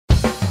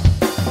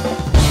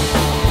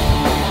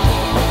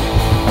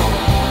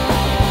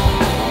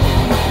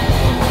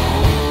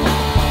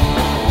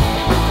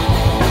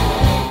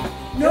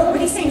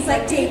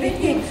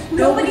David King.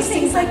 Nobody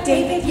sings like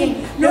David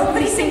King.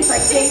 Nobody sings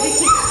like David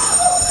King.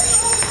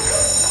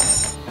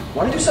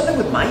 Want to do something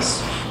with mice?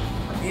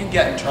 You'd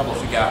get in trouble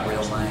if you got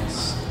real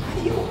nice. How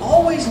do you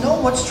always know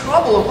what's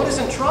trouble and what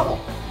isn't trouble?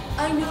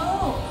 I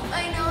know.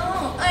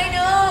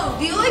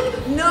 Do you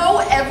like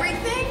know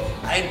everything?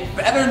 I'd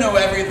better know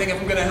everything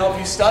if I'm gonna help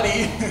you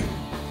study.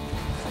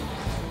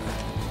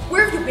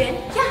 Where have you been?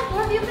 Yeah,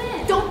 where have you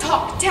been? Don't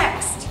talk,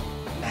 text.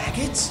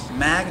 Maggots?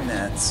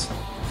 Magnets.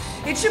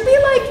 It should be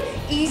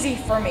like easy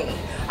for me.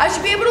 I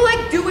should be able to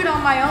like do it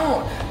on my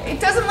own. It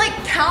doesn't like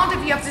count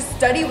if you have to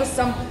study with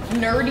some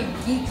nerdy,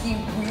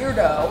 geeky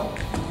weirdo.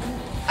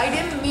 I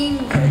didn't mean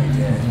you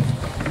did.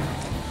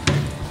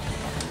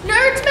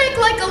 Nerds make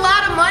like a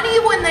lot of money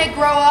when they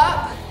grow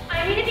up.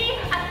 I'm gonna be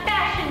a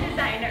fashion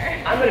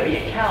designer. I'm gonna be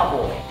a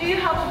cowboy. Do you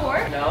have a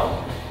horse?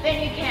 No?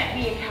 Then you can't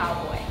be a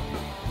cowboy.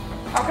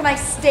 How can I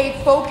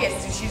stay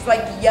focused if she's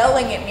like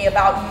yelling at me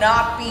about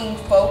not being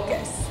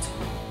focused?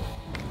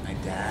 My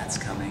dad's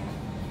coming.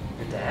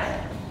 Your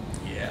dad?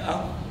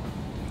 Yeah,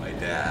 my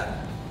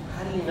dad.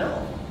 How do you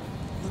know?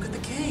 Look at the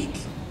cake.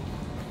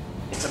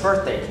 It's a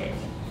birthday cake.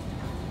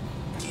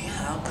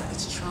 Yeah, but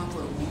it's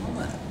chocolate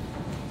walnut.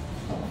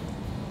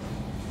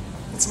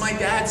 It's my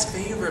dad's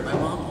favorite. My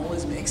mom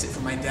always makes it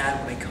for my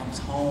dad when he comes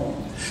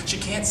home. She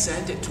can't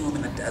send it to him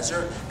in the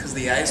desert because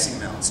the icing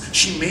melts.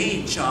 She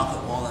made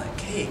chocolate walnut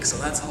cake, so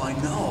that's how I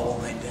know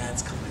my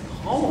dad's coming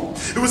home.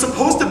 It was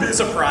supposed to be a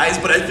surprise,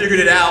 but I figured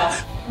it out.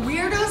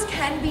 Weirdos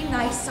can be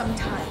nice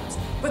sometimes,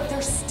 but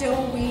they're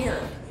still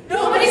weird.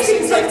 Nobody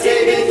sings like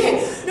David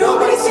King.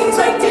 Nobody sings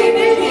like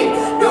David